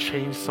story to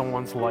change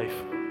someone's life.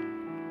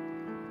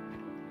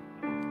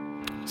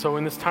 So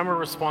in this time of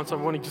response, I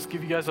want to just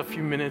give you guys a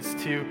few minutes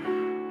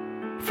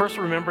to first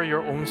remember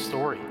your own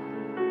story.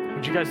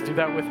 Would you guys do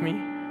that with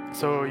me?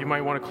 So you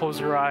might want to close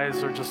your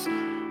eyes or just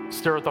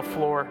stare at the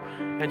floor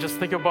and just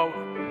think about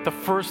the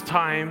first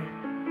time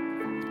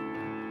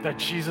that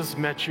Jesus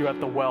met you at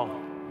the well.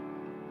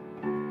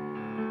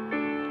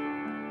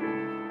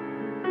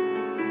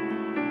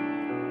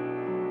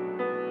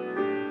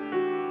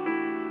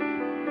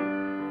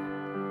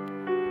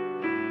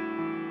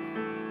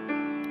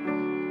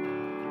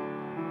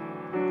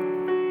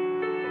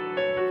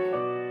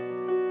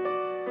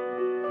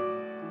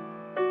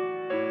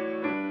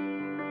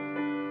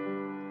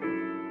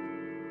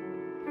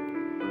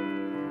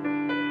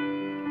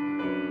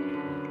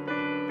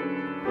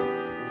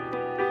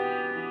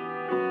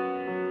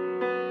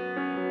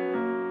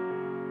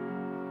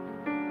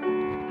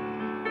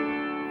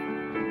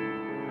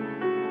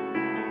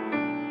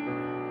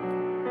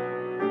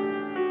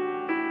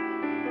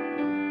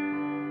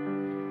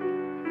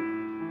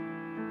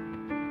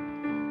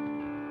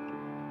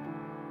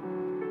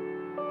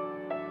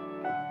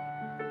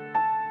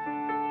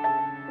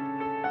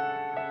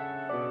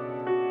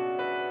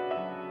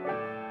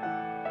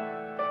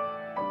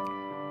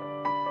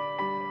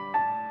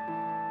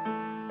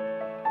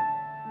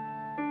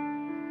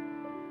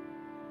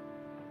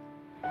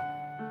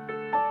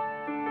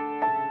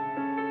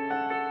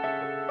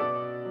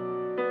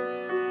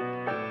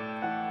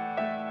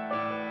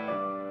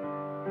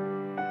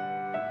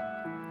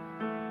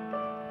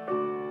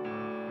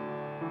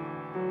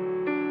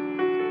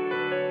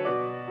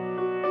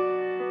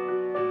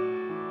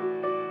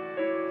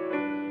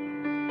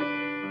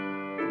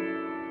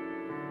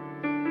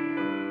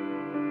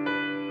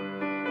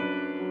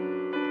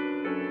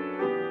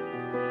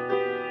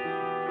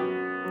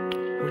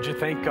 Would you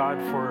thank God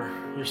for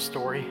your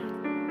story?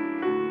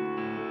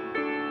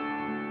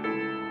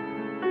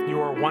 You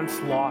were once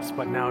lost,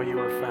 but now you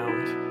are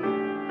found.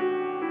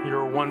 You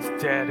were once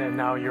dead, and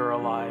now you're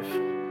alive.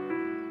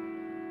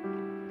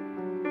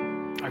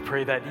 I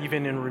pray that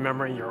even in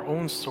remembering your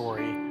own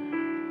story,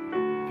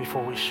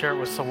 before we share it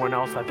with someone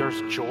else, that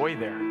there's joy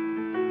there.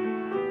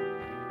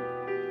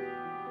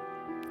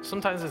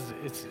 Sometimes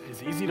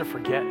it's easy to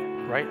forget,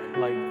 right?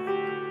 Like,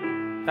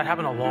 that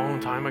happened a long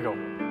time ago.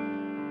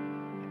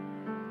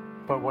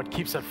 But what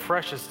keeps it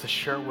fresh is to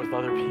share it with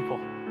other people.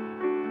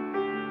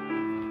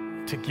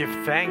 To give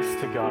thanks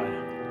to God.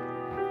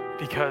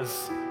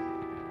 Because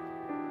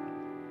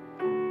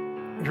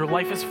your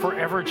life is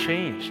forever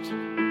changed.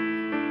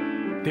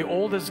 The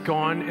old is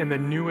gone and the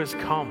new has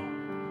come.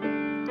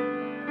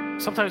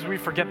 Sometimes we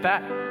forget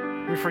that.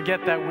 We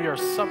forget that we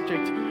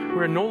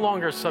are no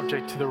longer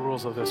subject to the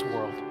rules of this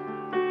world.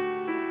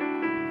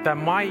 That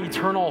my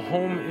eternal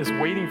home is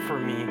waiting for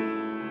me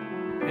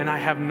and I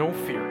have no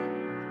fear.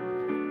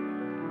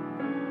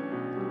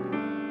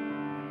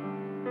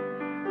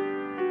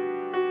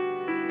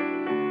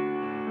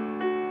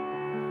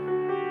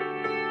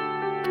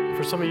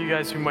 For some of you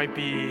guys who might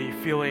be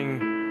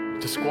feeling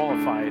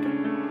disqualified,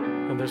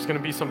 and there's going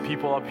to be some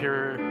people up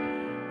here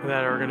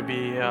that are going to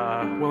be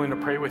willing to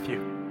pray with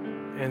you.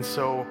 And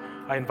so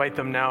I invite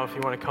them now if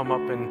you want to come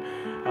up and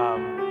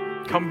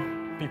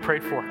come be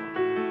prayed for.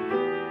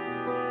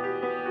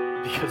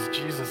 Because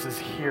Jesus is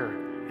here,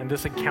 and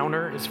this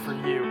encounter is for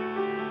you.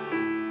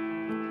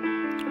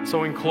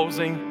 So in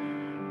closing,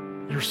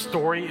 your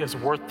story is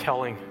worth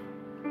telling.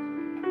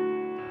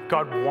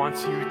 God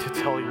wants you to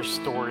tell your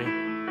story.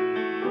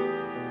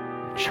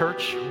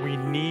 Church, we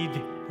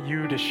need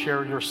you to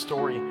share your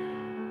story.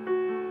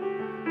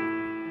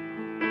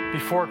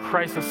 Before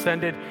Christ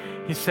ascended,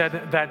 he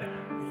said that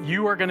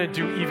you are going to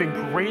do even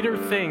greater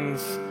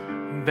things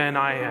than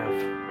I have.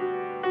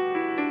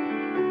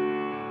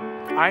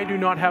 I do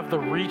not have the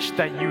reach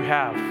that you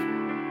have.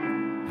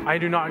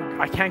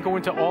 I can't go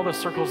into all the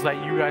circles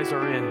that you guys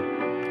are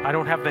in. I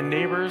don't have the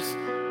neighbors,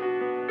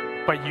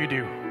 but you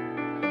do.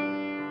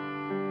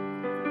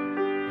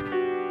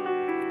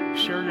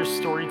 Share your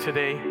story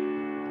today.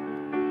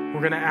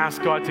 We're going to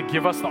ask God to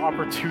give us the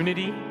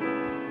opportunity,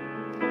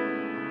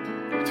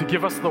 to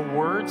give us the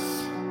words.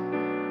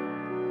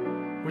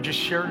 Would you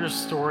share your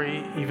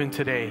story even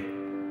today,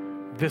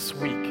 this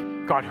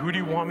week? God, who do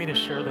you want me to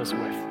share this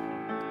with?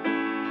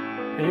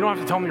 And you don't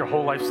have to tell me your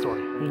whole life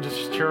story. You can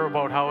just share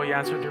about how he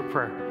answered your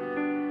prayer.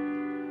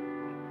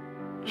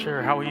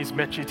 Share how he's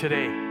met you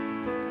today.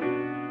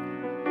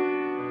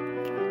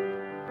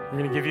 We're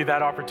going to give you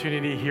that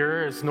opportunity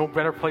here. There's no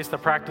better place to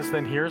practice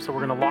than here, so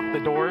we're going to lock the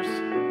doors.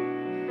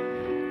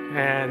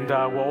 And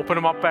we'll open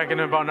them up back in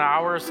about an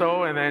hour or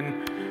so, and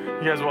then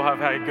you guys will have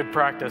had good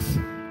practice.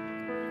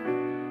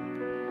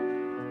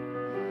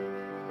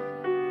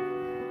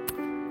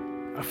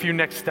 A few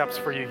next steps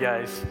for you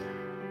guys.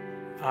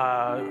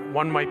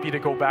 One might be to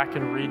go back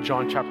and read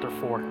John chapter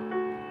 4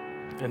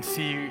 and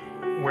see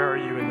where are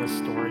you in this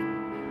story.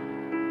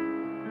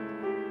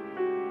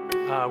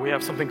 We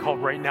have something called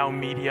Right Now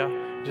Media.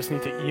 You just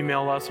need to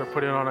email us or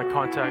put it on a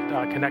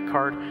connect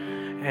card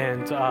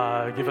and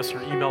give us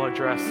your email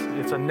address.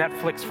 It's a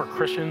Netflix for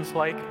Christians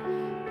like.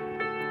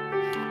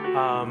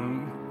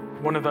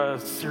 One of the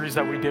series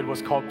that we did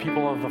was called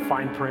People of the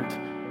Fine Print,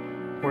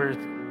 where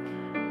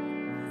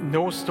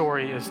no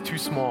story is too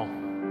small.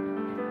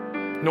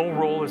 No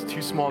role is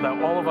too small,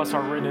 that all of us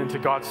are written into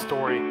God's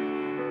story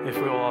if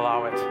we will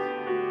allow it.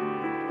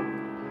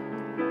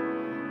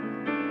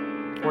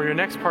 Or your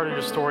next part of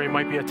your story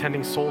might be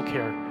attending soul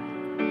care,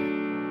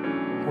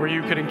 where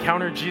you could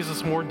encounter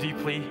Jesus more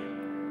deeply.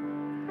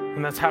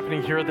 And that's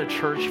happening here at the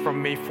church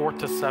from May 4th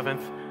to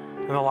 7th.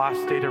 And the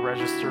last day to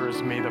register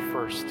is May the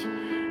 1st.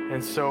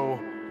 And so,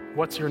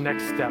 what's your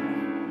next step?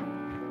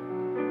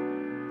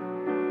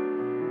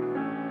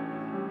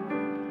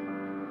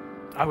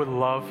 I would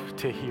love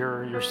to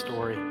hear your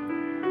story.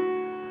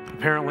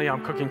 Apparently,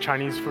 I'm cooking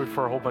Chinese food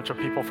for a whole bunch of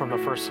people from the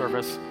first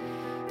service.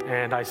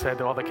 And I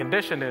said, well, the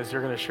condition is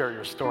you're going to share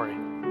your story.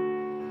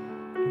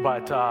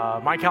 But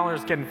my calendar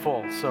is getting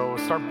full, so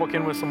start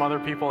booking with some other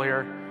people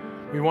here.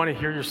 We want to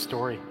hear your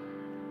story.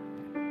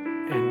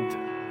 And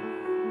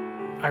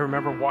I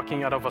remember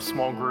walking out of a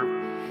small group,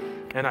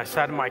 and I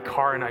sat in my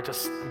car and I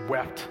just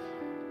wept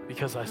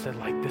because I said,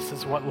 like, this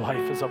is what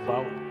life is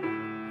about.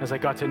 As I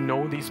got to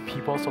know these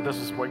people, so this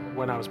is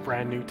when I was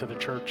brand new to the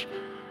church,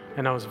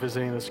 and I was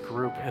visiting this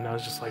group, and I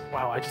was just like,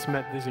 wow, I just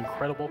met these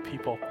incredible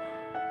people,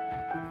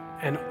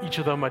 and each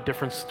of them a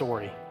different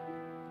story.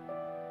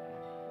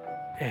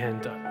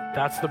 And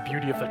that's the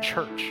beauty of the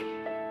church.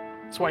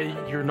 That's why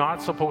you're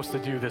not supposed to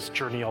do this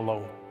journey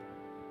alone.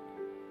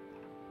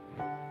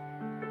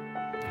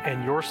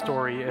 And your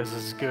story is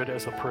as good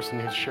as the person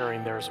who's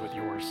sharing theirs with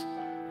yours.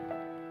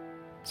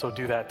 So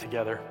do that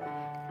together.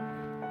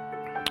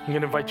 I'm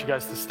going to invite you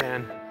guys to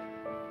stand.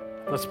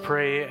 Let's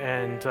pray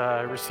and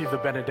receive the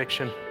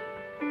benediction.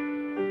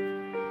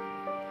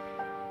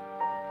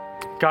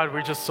 God,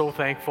 we're just so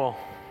thankful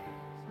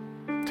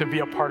to be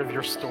a part of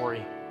your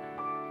story.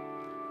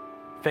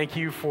 Thank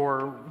you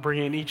for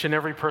bringing each and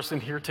every person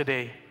here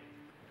today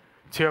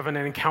to have an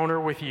encounter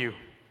with you.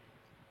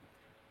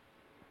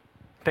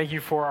 Thank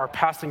you for our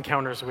past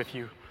encounters with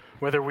you.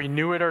 Whether we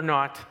knew it or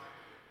not,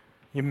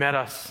 you met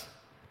us,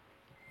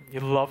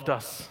 you loved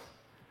us,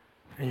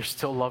 and you're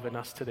still loving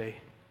us today.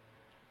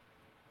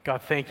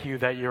 God, thank you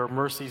that your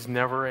mercies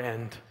never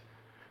end,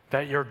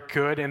 that you're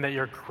good and that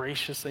you're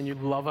gracious and you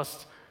love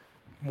us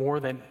more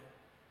than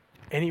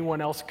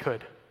anyone else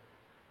could.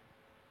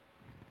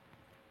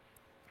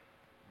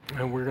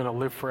 And we're going to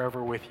live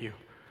forever with you.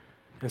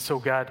 And so,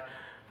 God,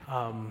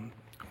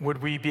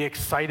 would we be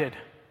excited?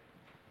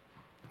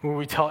 Would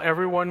we tell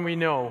everyone we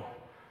know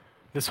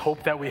this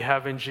hope that we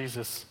have in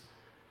Jesus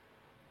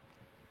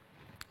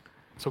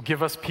So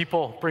give us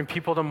people, bring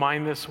people to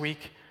mind this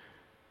week.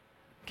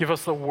 Give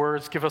us the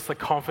words, give us the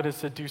confidence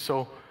to do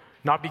so,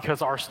 not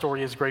because our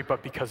story is great,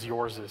 but because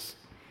yours is.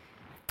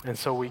 And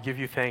so we give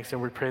you thanks,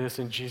 and we pray this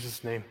in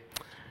Jesus' name.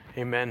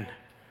 Amen.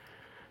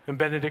 And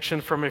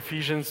benediction from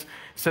Ephesians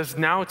says,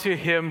 "Now to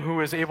him who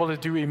is able to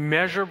do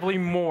immeasurably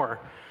more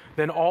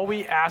than all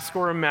we ask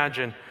or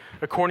imagine,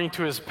 according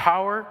to his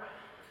power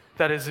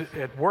that is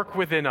at work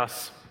within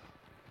us.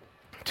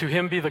 To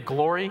him be the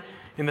glory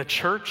in the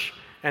church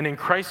and in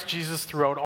Christ Jesus throughout